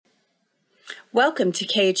Welcome to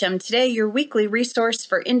KHM Today, your weekly resource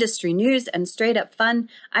for industry news and straight-up fun.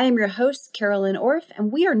 I am your host, Carolyn Orff, and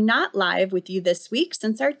we are not live with you this week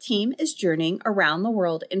since our team is journeying around the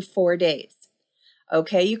world in 4 days.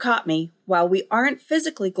 Okay, you caught me. While we aren't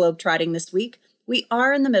physically globetrotting this week, we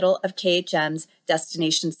are in the middle of KHM's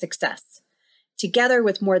Destination Success. Together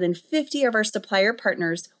with more than 50 of our supplier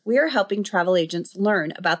partners, we are helping travel agents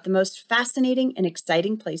learn about the most fascinating and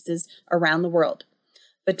exciting places around the world.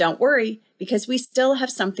 But don't worry, because we still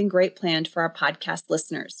have something great planned for our podcast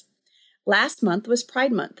listeners. Last month was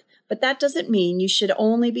Pride Month, but that doesn't mean you should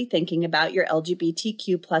only be thinking about your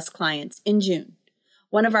LGBTQ plus clients in June.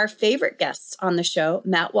 One of our favorite guests on the show,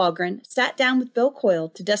 Matt Walgren, sat down with Bill Coyle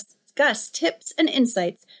to discuss tips and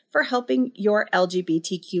insights for helping your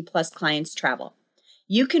LGBTQ plus clients travel.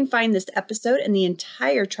 You can find this episode and the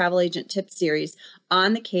entire Travel Agent Tips series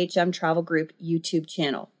on the KHM Travel Group YouTube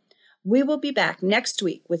channel. We will be back next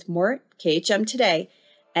week with more KHM Today.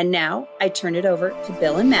 And now I turn it over to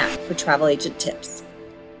Bill and Matt for Travel Agent Tips.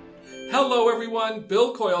 Hello, everyone.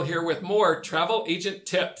 Bill Coyle here with more Travel Agent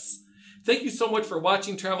Tips. Thank you so much for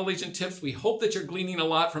watching Travel Agent Tips. We hope that you're gleaning a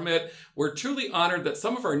lot from it. We're truly honored that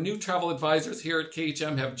some of our new travel advisors here at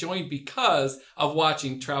KHM have joined because of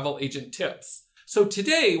watching Travel Agent Tips. So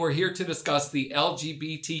today we're here to discuss the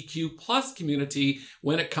LGBTQ plus community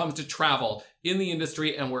when it comes to travel in the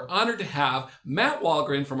industry, and we're honored to have Matt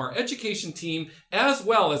Walgren from our education team, as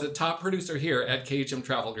well as a top producer here at KHM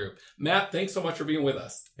Travel Group. Matt, thanks so much for being with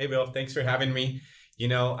us. Hey, Bill. Thanks for having me. You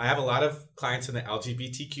know, I have a lot of clients in the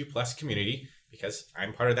LGBTQ plus community because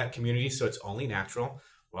I'm part of that community, so it's only natural.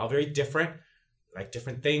 We're all very different, like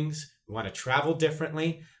different things. We want to travel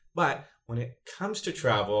differently, but when it comes to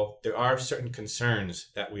travel, there are certain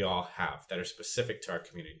concerns that we all have that are specific to our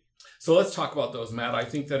community. So let's talk about those, Matt. I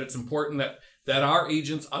think that it's important that our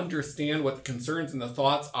agents understand what the concerns and the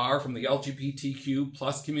thoughts are from the LGBTQ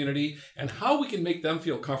plus community and how we can make them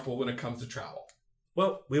feel comfortable when it comes to travel.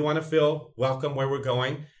 Well, we want to feel welcome where we're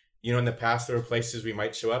going. You know, in the past, there were places we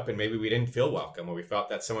might show up and maybe we didn't feel welcome, or we felt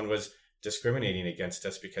that someone was discriminating against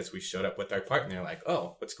us because we showed up with our partner. Like,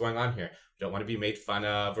 oh, what's going on here? We don't want to be made fun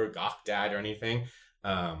of or gawked at or anything.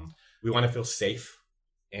 We want to feel safe,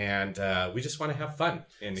 and we just want to have fun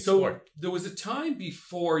and explore. So there was a time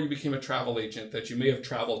before you became a travel agent that you may have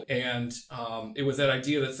traveled, and it was that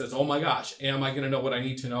idea that says, oh my gosh, am I going to know what I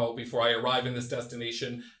need to know before I arrive in this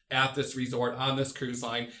destination, at this resort, on this cruise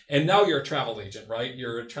line? And now you're a travel agent, right?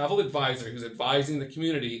 You're a travel advisor who's advising the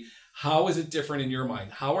community. How is it different in your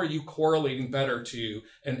mind? How are you correlating better to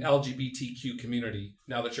an LGBTQ community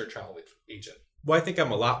now that you're a travel agent? Well, I think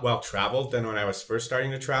I'm a lot well traveled than when I was first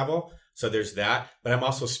starting to travel. So there's that. But I'm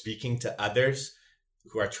also speaking to others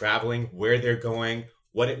who are traveling, where they're going,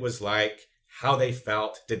 what it was like, how they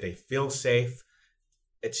felt, did they feel safe?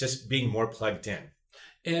 It's just being more plugged in.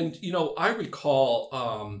 And, you know, I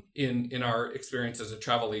recall in our experience as a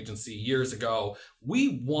travel agency years ago,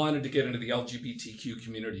 we wanted to get into the LGBTQ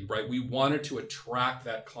community, right? We wanted to attract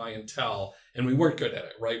that clientele, and we weren't good at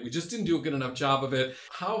it, right? We just didn't do a good enough job of it.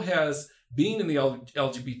 How has being in the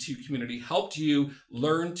LGBT community helped you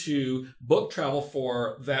learn to book travel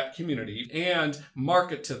for that community and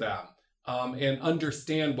market to them and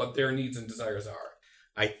understand what their needs and desires are?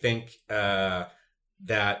 I think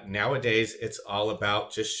that nowadays it's all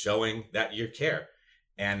about just showing that you care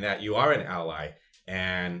and that you are an ally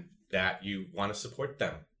and that you want to support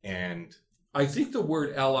them. And I think the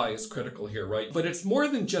word ally is critical here, right? But it's more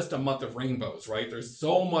than just a month of rainbows, right? There's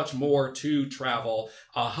so much more to travel.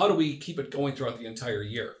 How do we keep it going throughout the entire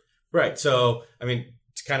year? Right. So, I mean,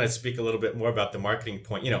 to kind of speak a little bit more about the marketing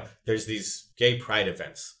point, you know, there's these gay pride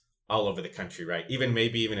events all over the country, right?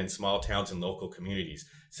 Maybe even in small towns and local communities.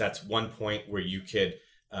 So that's one point where you could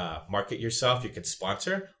market yourself. You could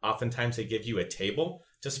sponsor. Oftentimes they give you a table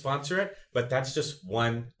to sponsor it, but that's just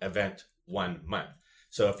one event, 1 month.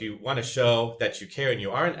 So if you want to show that you care and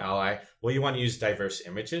you are an ally, well, you want to use diverse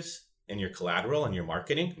images in your collateral and your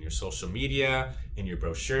marketing, in your social media, in your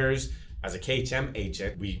brochures. As a KHM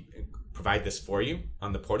agent, we provide this for you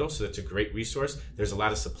on the portal, so that's a great resource. There's a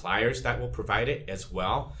lot of suppliers that will provide it as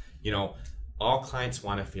well. You know, all clients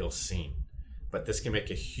want to feel seen, but this can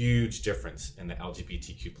make a huge difference in the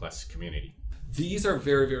LGBTQ plus community. These are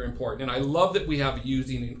very, very important. And I love that we have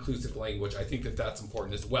using inclusive language. I think that that's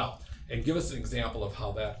important as well. And give us an example of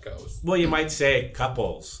how that goes. Well, you might say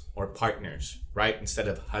couples or partners, right? Instead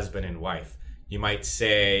of husband and wife. You might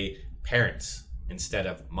say parents instead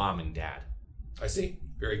of mom and dad. I see.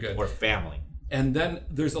 Very good. Or family. And then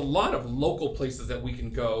there's a lot of local places that we can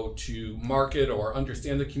go to market or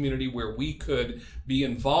understand the community where we could be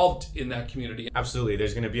involved in that community. Absolutely.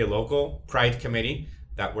 There's going to be a local Pride committee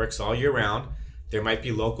that works all year round. There might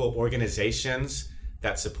be local organizations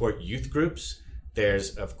that support youth groups.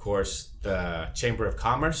 There's, of course, the Chamber of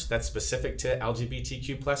Commerce that's specific to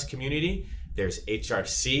LGBTQ plus community. There's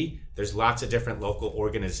HRC. There's lots of different local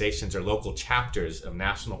organizations or local chapters of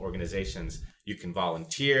national organizations. You can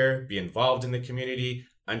volunteer, be involved in the community,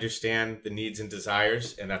 understand the needs and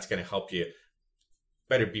desires, and that's going to help you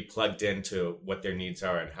better be plugged into what their needs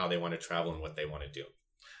are and how they want to travel and what they want to do.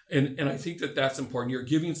 And I think that that's important. You're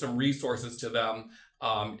giving some resources to them,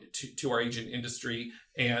 to our agent industry.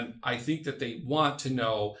 And I think that they want to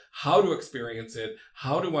know how to experience it,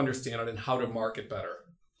 how to understand it, and how to market better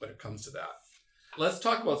when it comes to that. Let's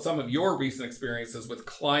talk about some of your recent experiences with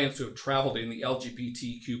clients who have traveled in the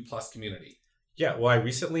LGBTQ plus community. Yeah, well, I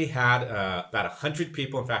recently had about 100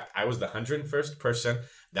 people. In fact, I was the 101st person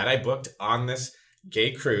that I booked on this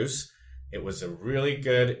gay cruise. It was a really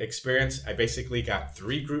good experience. I basically got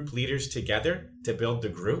 3 group leaders together to build the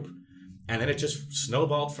group, and then it just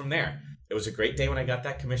snowballed from there. It was a great day when I got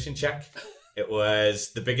that commission check. It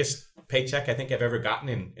was the biggest paycheck I think I've ever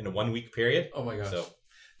gotten in a 1 week period. Oh my gosh. So,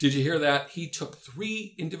 did you hear that? He took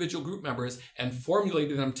 3 individual group members and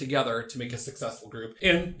formulated them together to make a successful group.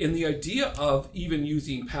 And in the idea of even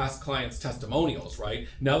using past clients' testimonials, right?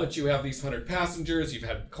 Now that you have these 100 passengers, you've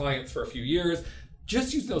had clients for a few years,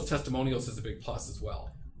 just using those testimonials is a big plus as well.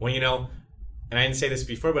 Well, and I didn't say this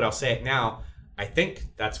before, but I'll say it now. I think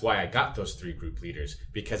that's why I got those 3 group leaders,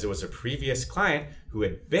 because it was a previous client who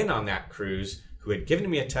had been on that cruise, who had given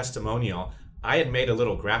me a testimonial. I had made a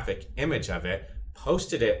little graphic image of it,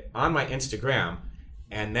 posted it on my Instagram,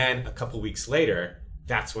 and then a couple weeks later,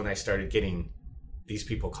 that's when I started getting these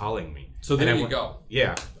people calling me. So there you go.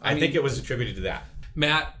 Yeah, I think it was attributed to that.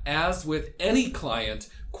 Matt, as with any client,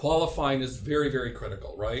 qualifying is very, very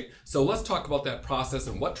critical, right? So let's talk about that process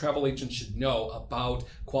and what travel agents should know about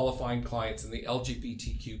qualifying clients in the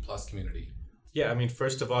LGBTQ plus community. Yeah,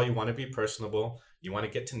 first of all, you want to be personable. You want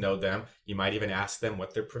to get to know them. You might even ask them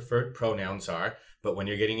what their preferred pronouns are. But when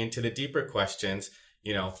you're getting into the deeper questions,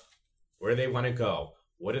 where do they want to go?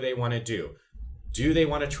 What do they want to do? Do they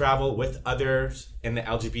want to travel with others in the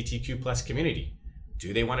LGBTQ plus community?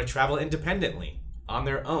 Do they want to travel independently on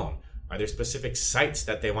their own? Are there specific sites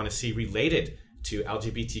that they want to see related to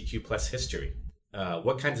LGBTQ plus history?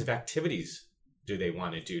 What kinds of activities do they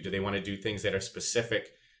want to do? Do they want to do things that are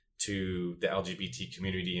specific to the LGBT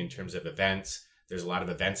community in terms of events? There's a lot of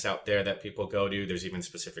events out there that people go to. There's even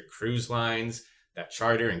specific cruise lines that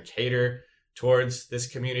charter and cater towards this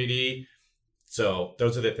community. So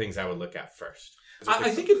those are the things I would look at first.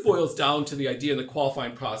 I think it boils down to the idea in the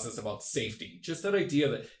qualifying process about safety. Just that idea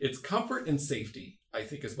that it's comfort and safety, I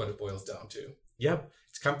think, is what it boils down to. Yep.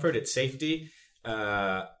 It's comfort, it's safety,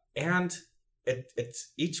 and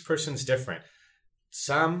it's each person's different.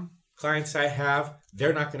 Some clients I have,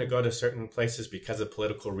 they're not going to go to certain places because of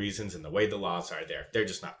political reasons and the way the laws are there. They're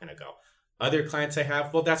just not going to go. Other clients I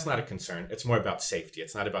have, well, that's not a concern. It's more about safety.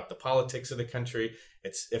 It's not about the politics of the country.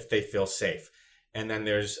 It's if they feel safe. And then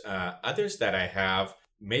there's others that I have,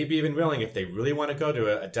 maybe even willing if they really want to go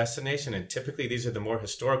to a destination. And typically these are the more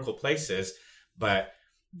historical places, but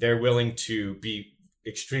they're willing to be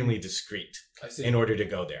extremely discreet in order to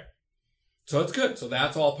go there. So it's good. So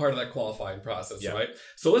that's all part of that qualifying process, yeah. Right?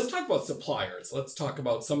 So let's talk about suppliers. Let's talk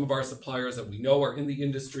about some of our suppliers that we know are in the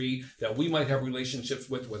industry that we might have relationships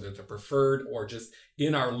with, whether they're preferred or just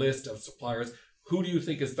in our list of suppliers. Who do you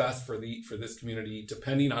think is best for this community,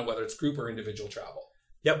 depending on whether it's group or individual travel?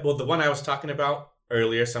 Yep. Well, the one I was talking about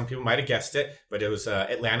earlier, some people might have guessed it, but it was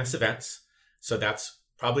Atlantis Events. So that's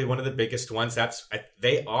probably one of the biggest ones.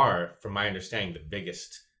 They are, from my understanding, the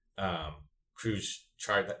biggest cruise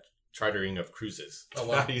chartering of cruises. Oh,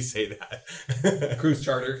 wow. How do you say that? Cruise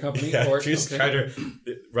charter company? Yeah, cruise charter.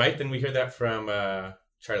 Right? Then we hear that from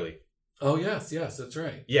Charlie. Oh, yes, that's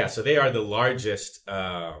right. Yeah, so they are the largest.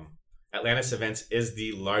 Atlantis Events is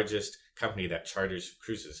the largest company that charters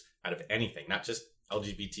cruises out of anything, not just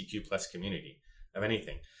LGBTQ plus community, of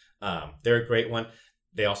anything. They're a great one.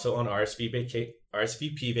 They also own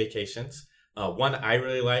RSVP Vacations. One I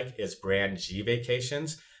really like is Brand G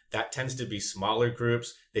Vacations. That tends to be smaller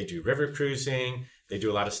groups. They do river cruising. They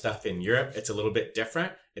do a lot of stuff in Europe. It's a little bit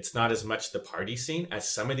different. It's not as much the party scene as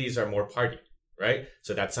some of these are more party, right?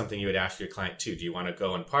 So that's something you would ask your client too. Do you want to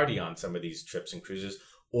go and party on some of these trips and cruises?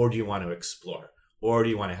 Or do you want to explore? Or do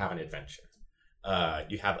you want to have an adventure?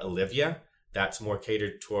 You have Olivia. That's more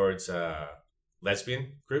catered towards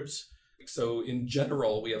lesbian groups. So in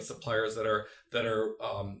general, we have suppliers that are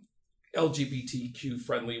LGBTQ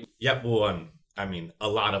friendly. Yep. Well, a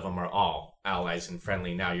lot of them are all allies and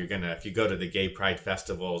friendly now. If you go to the gay pride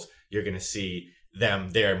festivals, you're going to see them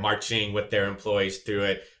there marching with their employees through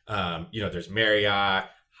it. There's Marriott,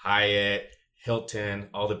 Hyatt, Hilton,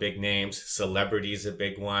 all the big names. Celebrity's a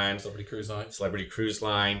big one. Celebrity Cruise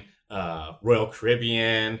Line, Royal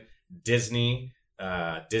Caribbean, Disney.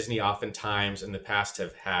 Disney oftentimes in the past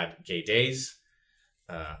have had gay days.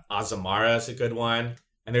 Azamara is a good one.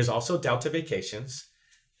 And there's also Delta Vacations.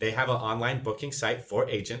 They have an online booking site for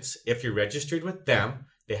agents. If you're registered with them,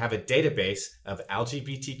 they have a database of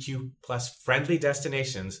LGBTQ plus friendly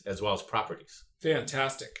destinations as well as properties.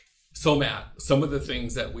 Fantastic. So Matt, some of the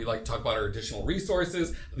things that we like to talk about are additional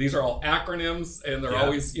resources. These are all acronyms, and they're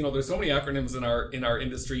always, there's so many acronyms in our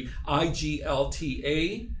industry.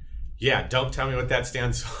 IGLTA. Yeah, don't tell me what that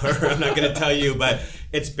stands for. I'm not going to tell you, but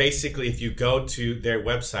it's basically, if you go to their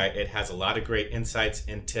website, it has a lot of great insights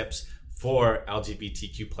and tips for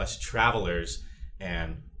LGBTQ plus travelers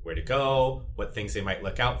and where to go, what things they might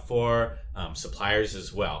look out for, suppliers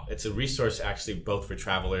as well. It's a resource actually both for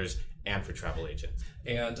travelers and for travel agents.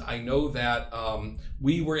 And I know that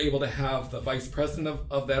we were able to have the vice president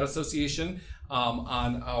of that association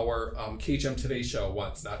on our KHM Today show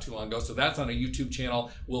once, not too long ago. So that's on a YouTube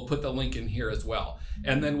channel. We'll put the link in here as well.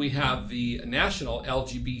 And then we have the National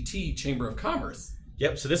LGBT Chamber of Commerce.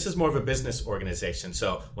 Yep, so this is more of a business organization.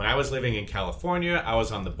 So when I was living in California, I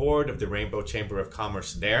was on the board of the Rainbow Chamber of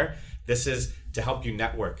Commerce there. This is to help you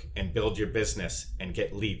network and build your business and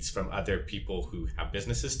get leads from other people who have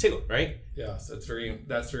businesses too, right? Yes, that's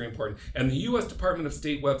very important. And the U.S. Department of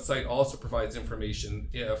State website also provides information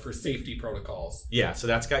for safety protocols. Yeah, so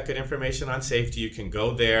that's got good information on safety. You can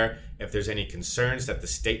go there. If there's any concerns that the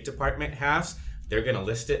State Department has, they're going to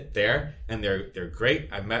list it there, and they're great.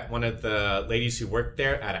 I met one of the ladies who worked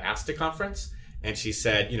there at an ASTA conference, and she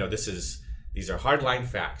said, these are hardline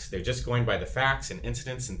facts. They're just going by the facts and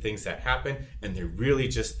incidents and things that happen, and they're really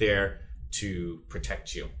just there to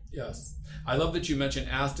protect you. Yes. I love that you mentioned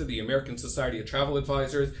ASTA, the American Society of Travel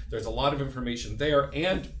Advisors. There's a lot of information there,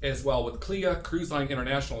 and as well with CLIA, Cruise Line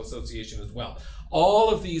International Association as well. All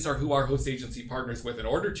of these are who our host agency partners with in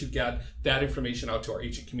order to get that information out to our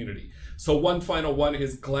agent community. So one final one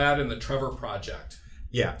is GLAD and the Trevor Project.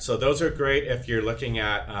 Yeah, so those are great if you're looking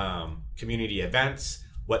at community events,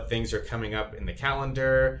 what things are coming up in the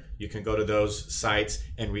calendar. You can go to those sites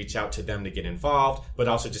and reach out to them to get involved, but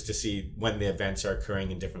also just to see when the events are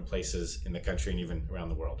occurring in different places in the country and even around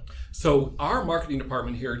the world. So our marketing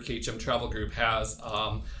department here at KHM Travel Group has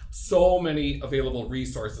so many available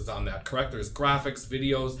resources on that, correct? There's graphics,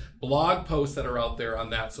 videos, blog posts that are out there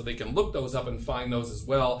on that, so they can look those up and find those as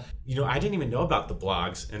well. I didn't even know about the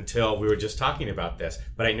blogs until we were just talking about this,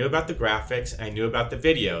 but I knew about the graphics, I knew about the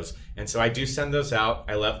videos, and so I do send those out.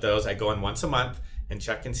 I love those. I go in once a month and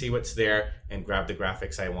check and see what's there and grab the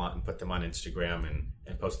graphics I want and put them on Instagram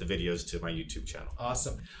and post the videos to my YouTube channel.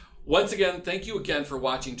 Awesome. Once again, thank you again for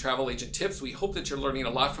watching Travel Agent Tips. We hope that you're learning a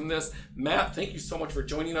lot from this. Matt, thank you so much for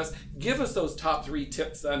joining us. Give us those top 3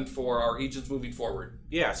 tips then for our agents moving forward.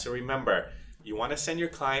 Yeah, so remember, you want to send your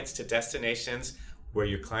clients to destinations where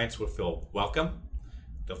your clients will feel welcome,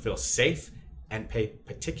 they'll feel safe, and pay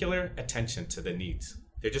particular attention to the needs.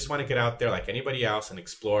 They just want to get out there like anybody else and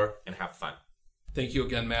explore and have fun. Thank you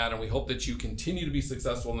again, Matt, and we hope that you continue to be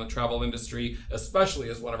successful in the travel industry, especially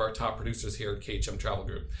as one of our top producers here at KHM Travel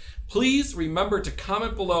Group. Please remember to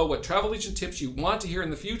comment below what travel agent tips you want to hear in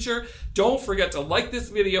the future. Don't forget to like this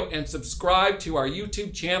video and subscribe to our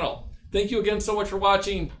YouTube channel. Thank you again so much for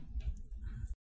watching.